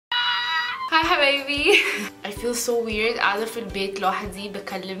Hi حبايبي. I feel so weird قاعدة في البيت لوحدي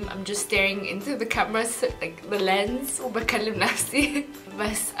بكلم. I'm just staring into the camera, like the lens, وبكلم نفسي.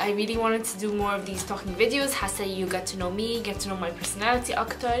 بس I really wanted to do more of these talking videos. حاسة you get to know me, get to know my personality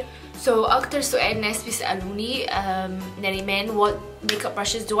أكتر. So أكتر سؤال ناس بيسألوني نريمان, what makeup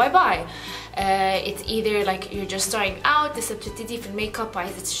brushes do I buy? It's either like you're just starting out, لسه بتبتدي في الميك اب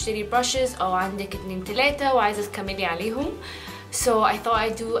وعايزة تشتري brushes, أو عندك 2-3 وعايزة تكملي عليهم. So I thought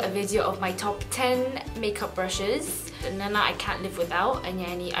I'd do a video of my top 10 makeup brushes and then I can't live without, and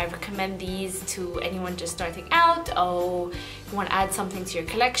يعني I recommend these to anyone just starting out or you want to add something to your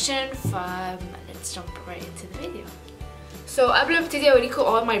collection. Let's jump right into the video. So قبل ما ابتدي اوريكم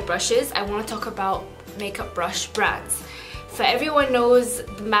all my brushes, I want to talk about makeup brush brands. Everyone knows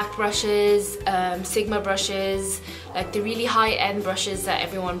the MAC brushes, Sigma brushes, like the really high-end brushes that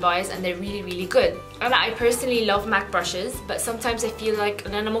everyone buys, and they're really good. And I personally love MAC brushes, but sometimes I feel like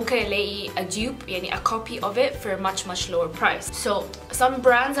أنا ممكن ألاقي a dupe, يعني a copy of it for a much lower price. So some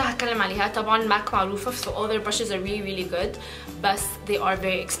brands هتكلم عليها. طبعا MAC معروفة, so all their brushes are really good, but they are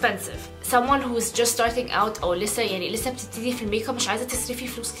very expensive. Someone who's just starting out أو لسه بتبتدي في الميك اب, مش عايزة تصرفي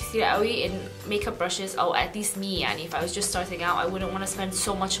فلوس كتير قوي in makeup brushes, أو at least me يعني, if I was just starting out I wouldn't want to spend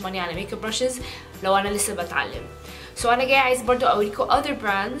so much money on makeup brushes لو أنا لسه بتعلم. So أنا جاية عايز برضو أوريكم other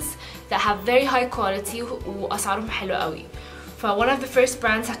brands that have very high quality وأسعارهم حلوة قوي. One of the first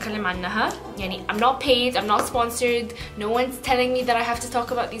brands هتكلم عنها, يعني I'm not paid, I'm not sponsored, no one's telling me that I have to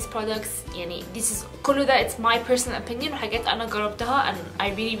talk about these products, يعني this is كله ده it's my personal opinion وحاجات أنا جربتها, and I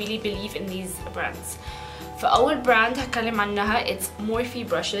really believe in these brands. فأول brand هتكلم عنها it's Morphe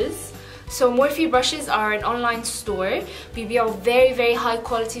brushes. So Morphe brushes are an online store. بيبيعوا very high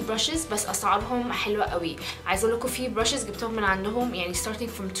quality brushes, بس أسعارهم حلوة قوي. عايزة أقول لكم في brushes جبتهم من عندهم يعني starting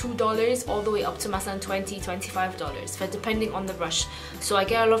from $2 all the way up to مثلا $20-25. ف depending on the brush. So I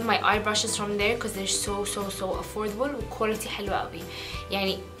get a lot of my eye brushes from there because they're so affordable وquality حلوة قوي.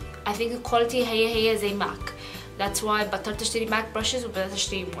 يعني I think the quality هي زي MAC. That's why بطلت أشتري MAC brushes وبدأت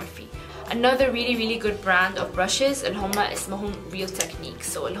أشتري Morphe. Another really good brand of brushes اللي هما اسمهم Real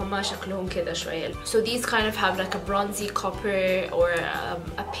Techniques. So اللي هما شكلهم كده شوية. So these kind of have like a bronzy copper or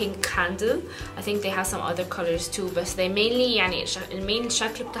a pink handle. I think they have some other colors too, but they mainly يعني المين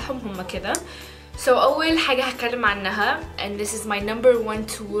شكل بتاعهم هما كده. So أول حاجة هتكلم عنها, and this is my #1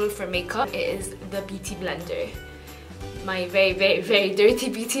 tool for makeup, is the beauty blender. My very dirty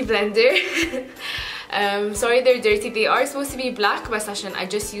beauty blender. Sorry they're dirty, they are supposed to be black, but I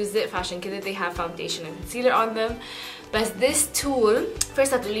just used it فعشان كده they have foundation and concealer on them. But this tool,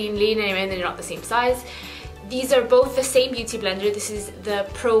 first هتقولي and they're not the same size. These are both the same beauty blender. This is the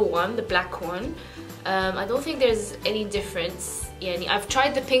Pro one, the black one. I don't think there's any difference. يعني I've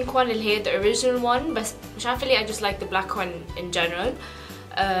tried the pink one اللي هي the original one, but مش عارفة ليه I just like the black one in general.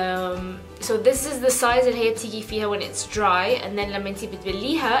 So this is the size اللي هي بتيجي فيها when it's dry, and then لما انتي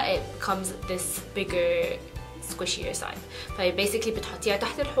بتبليها it becomes this bigger squishier side. basically بتحطيها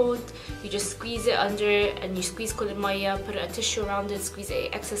تحت الحوض, you just squeeze it under and you squeeze كل المية, put a tissue around it, squeeze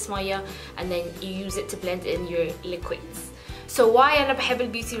excess مية, and then you use it to blend in your liquids. So why أنا بحب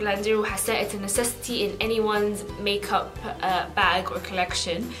البيوتي بلندر وحاسة it's a necessity in anyone's makeup bag or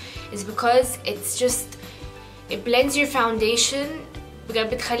collection is because it blends your foundation. بجد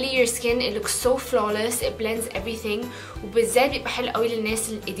بتخلي your skin it looks so flawless, it blends everything, وبالذات بيبقى حلو قوي للناس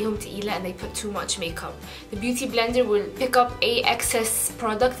اللي ايديهم تقيلة and they put too much makeup. The beauty blender will pick up a excess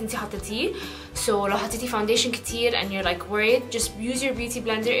product انتي حطيتيه. So لو حطيتي foundation كتير and you're like worried, just use your beauty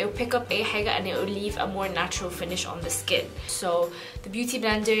blender, it will pick up أي حاجة and it will leave a more natural finish on the skin. So the beauty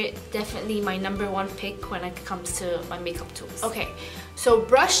blender definitely my #1 pick when it comes to my makeup tools. Okay, so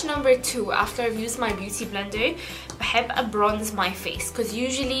brush #2 after I've used my beauty blender, بحب bronze my face because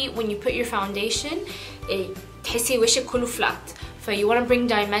usually when you put your foundation تحسي وشك كله flat. You want to bring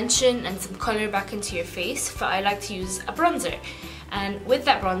dimension and some color back into your face. I like to use a bronzer. And with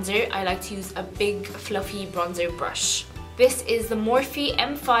that bronzer, I like to use a big fluffy bronzer brush. This is the Morphe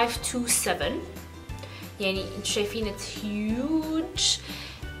M527. يعني شايفين it's huge.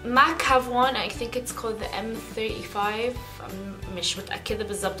 MAC have one, I think it's called the M35. مش متأكدة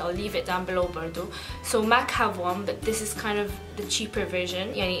بالظبط, I'll leave it down below برضو. So MAC have one, but this is kind of the cheaper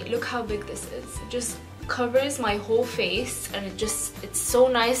version. يعني look how big this is. It just covers my whole face and it's so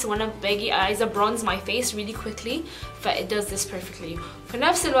nice when I'm عايزة bronze my face really quickly, but it does this perfectly. في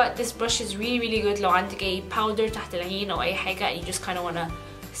نفس الوقت this brush is really good لو عندك أي powder تحت العين أو أي حاجة and you just kind of want to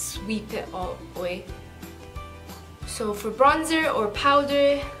sweep it all away. So for bronzer or powder,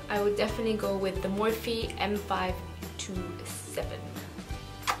 I would definitely go with the Morphe M527.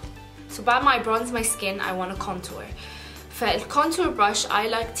 So بعد ما I bronze my skin, I want to contour. فالcontour brush I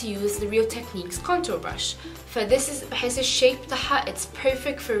like to use the Real Techniques contour brush. فthis is بحس الشيب بتاعها it's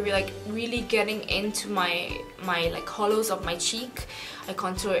perfect for like really getting into my like hollows of my cheek. I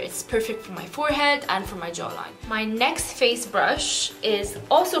contour, it's perfect for my forehead and for my jawline. My next face brush is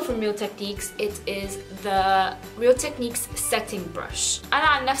also from Real Techniques. It is the Real Techniques setting brush. أنا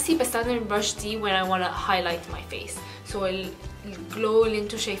عن نفسي بستخدم البrush دي when I want to highlight my face. So الglow اللي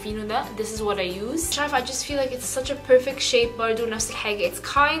انتو شايفينه ده, this is what I use. مش عارفة, I just feel like it's such a perfect shape برضو نفس الحاجة. It's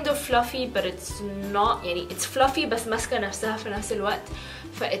kind of fluffy but it's not, يعني it's fluffy بس ماسكة نفسها في نفس الوقت.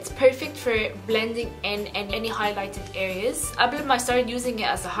 It's perfect for blending in any highlighted areas. قبل ما I started using it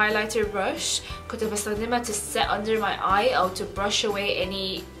as a highlighter brush كنت بستخدمها to set under my eye أو to brush away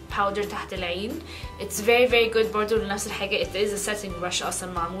any powder تحت العين. It's very good برضو لنفس الحاجة. It is a setting brush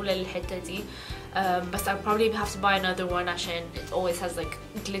أصلا معمولة للحتة دي. But I'll probably have to buy another one عشان it always has like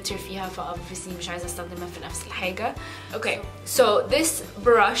glitter فيها, فobviously مش عايزة استخدمها في نفس الحاجة. Okay, so this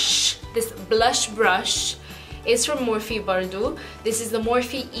brush, this blush brush is from Morphe برضو. This is the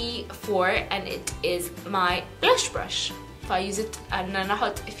Morphe E4 and it is my blush brush. I use it and أنا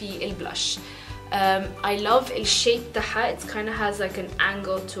أحط فيه البlush. I love the shape بتاعها. It kind of has like an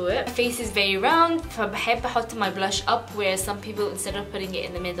angle to it. My face is very round فبحب أحط my blush up, whereas some people instead of putting it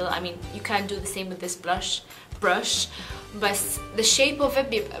in the middle, I mean you can do the same with this brush, but the shape of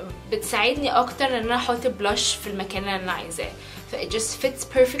it بتساعدني أكتر إن أنا أحط blush في المكان اللي أنا عايزاه. It just fits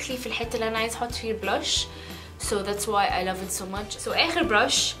perfectly في الحتة اللي أنا عايز أحط فيه blush. So that's why I love it so much. So آخر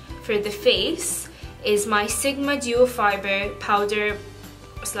brush for the face is my Sigma Duo Fiber Powder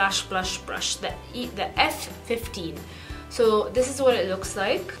 / blush brush, the F15. So this is what it looks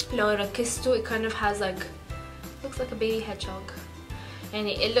like. لو ركزتوا it kind of has like, looks like a baby hedgehog. And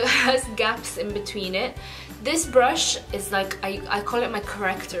it has gaps in between it. This brush is like, I call it my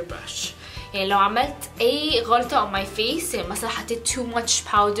corrector brush. يعني لو عملت أي غلطة on my face, يعني مثلا حطيت too much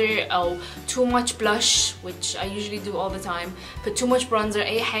powder أو too much blush, which I usually do all the time, put too much bronzer,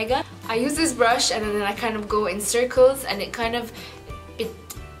 أي حاجة, I use this brush and then I kind of go in circles and it kind of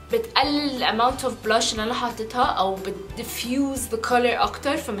بتقلل amount of blush اللي أنا حطيتها أو diffuse the color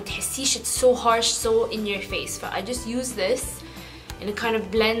أكتر فما تحسيش it's so harsh, so in your face. I just use this and it kind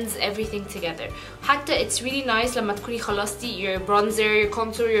of blends everything together. حتى it's really nice لما تكوني خلصتي your bronzer, your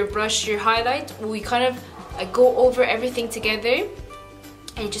contour, your brush, your highlight, we kind of go over everything together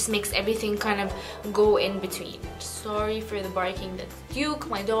and it just makes everything kind of go in between. Sorry for the barking, that's Duke,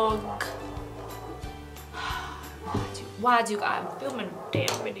 my dog. Why Duke? I'm filming a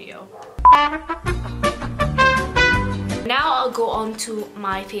damn video. Now I'll go on to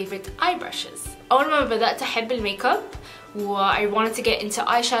my favorite eye brushes. أول ما بدأت أحب الميكاب I wanted to get into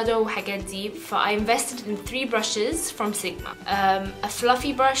eyeshadow وحاجات دي, I invested in 3 brushes from Sigma. A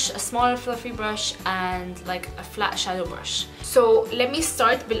fluffy brush, a smaller fluffy brush, and like a flat shadow brush. So let me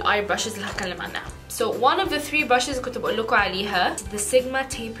start بالeye brushes اللي هتكلم عنها. So one of the 3 brushes كنت بقول لكم عليها the Sigma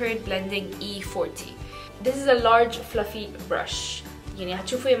Tapered Blending E40. This is a large fluffy brush. يعني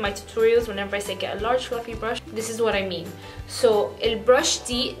هتشوفوا in my tutorials whenever I say get a large fluffy brush, this is what I mean. So البrush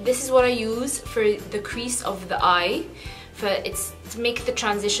دي, this is what I use for the crease of the eye. It's to make the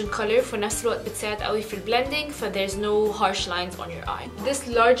transition color. في نفس الوقت بتساعد قوي في blending, there's no harsh lines on your eye. This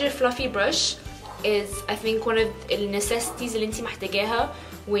larger fluffy brush is I think one of the necessities اللي انتي محتاجاها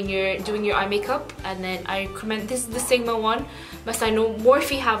when you're doing your eye makeup, and then I recommend, this is the Sigma one, but I know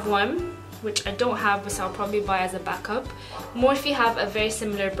Morphe have one which I don't have, but I'll probably buy as a backup. Morphe have a very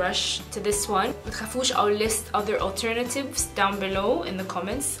similar brush to this one. ما تخافوش, I'll list other alternatives down below in the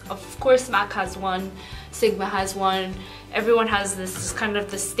comments. Of course MAC has one, Sigma has one, everyone has this kind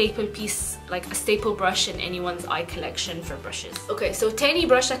of the staple piece, like a staple brush in anyone's eye collection for brushes. Okay, so tiny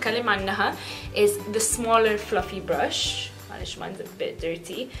brush أتكلم عنها is the smaller fluffy brush. Mine's a bit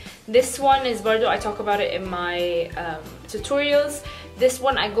dirty. This one is برضو, I talk about it in my tutorials. This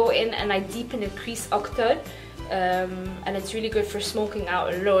one I go in and I deepen the crease أكتر, and it's really good for smoking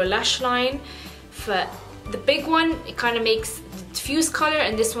out a lower lash line. The big one, it kind of makes the diffuse color,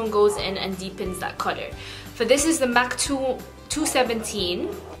 and this one goes in and deepens that color. This is the MAC 217.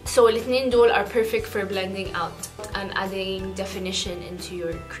 So الاتنين دول are perfect for blending out and adding definition into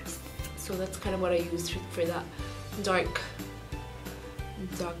your crease. So that's kind of what I use for that dark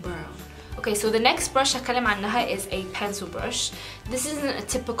brown. Okay, so the next brush هتكلم عنها is a pencil brush. This isn't a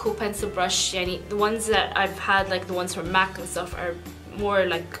typical pencil brush. يعني the ones that I've had, like the ones from MAC and stuff, are more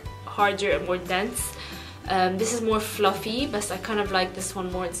like harder and more dense. This is more fluffy, but I kind of like this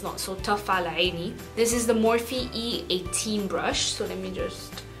one more. It's not so tough على عيني. This is the Morphe E18 brush. So let me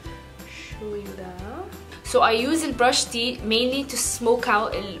just show you that. So I use the brush D mainly to smoke out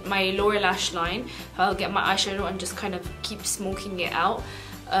my lower lash line. I'll get my eyeshadow and just kind of keep smoking it out.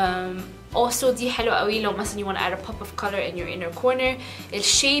 Also دي حلوة قوي لو مثلا you want to add a pop of color in your inner corner. The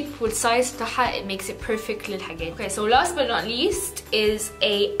shape والsize بتاعها it makes it perfect للحاجات. Okay, so last but not least is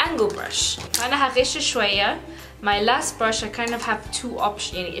a angle brush. أنا هغش شوية. My last brush I kind of have two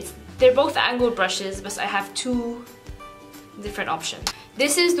options. They're both angle brushes, but I have two different options.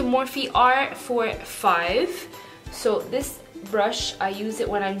 This is the Morphe R45. So this brush, I use it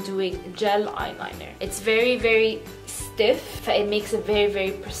when I'm doing gel eyeliner. It's very, very stiff. It makes a very,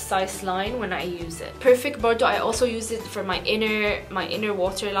 very precise line when I use it. Perfect برضو I also use it for my inner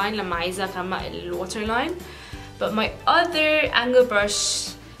waterline لما عايزة أغمق waterline. But my other angle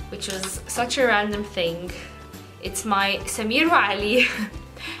brush, which was such a random thing, it's my Samir Aly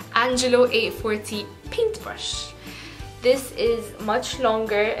Anglo 840 paintbrush. This is much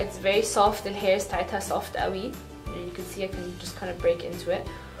longer, it's very soft, the hair بتاعتها soft قوي. You can see I can just kind of break into it.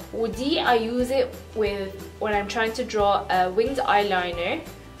 ودي I use it with when I'm trying to draw a winged eyeliner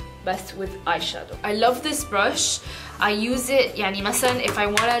but with eyeshadow. I love this brush. I use it يعني مثلا if I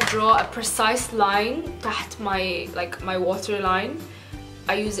want to draw a precise line تحت my waterline,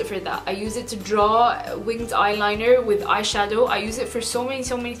 I use it for that. I use it to draw winged eyeliner with eyeshadow. I use it for so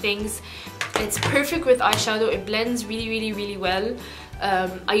many things. It's perfect with eyeshadow. It blends really, really, really well.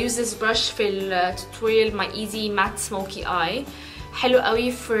 I use this brush في tutorial my easy matte smoky eye. حلو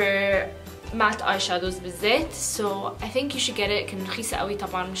قوي for matte eyeshadows بالذات. So I think you should get it. كان رخيصة قوي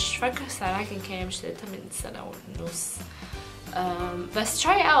طبعا. مش فاكرة سعرها كان كام. اشتريتها من سنة ونص. بس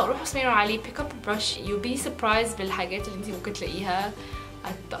try it out. روحوا سمير علي. Pick up a brush. You'll be surprised بالحاجات اللي انتي ممكن تلاقيها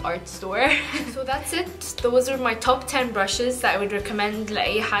at the art store. So that's it. Those are my top 10 brushes that I would recommend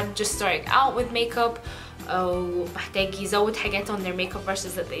لأي حد just starting out with makeup أو محتاج يزود حاجات on their makeup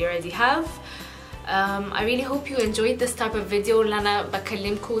brushes that they already have. I really hope you enjoyed this type of video اللي أنا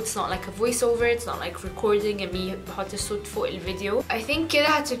بكلمكم. It's not like a voiceover, it's not like recording and me بحط الصوت فوق الفيديو. I think كده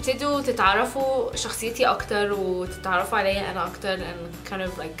هتبتدوا تتعرفوا شخصيتي أكتر وتتعرفوا عليا أنا أكتر and kind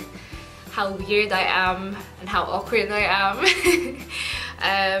of like how weird I am and how awkward I am.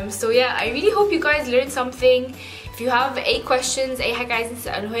 So yeah, I really hope you guys learned something. If you have any questions, أي حاجة عايزين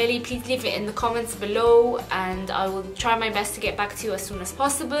تسألوها لي, please leave it in the comments below and I will try my best to get back to you as soon as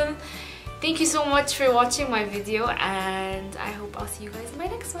possible. Thank you so much for watching my video and I hope I'll see you guys in my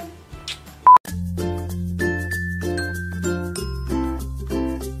next one.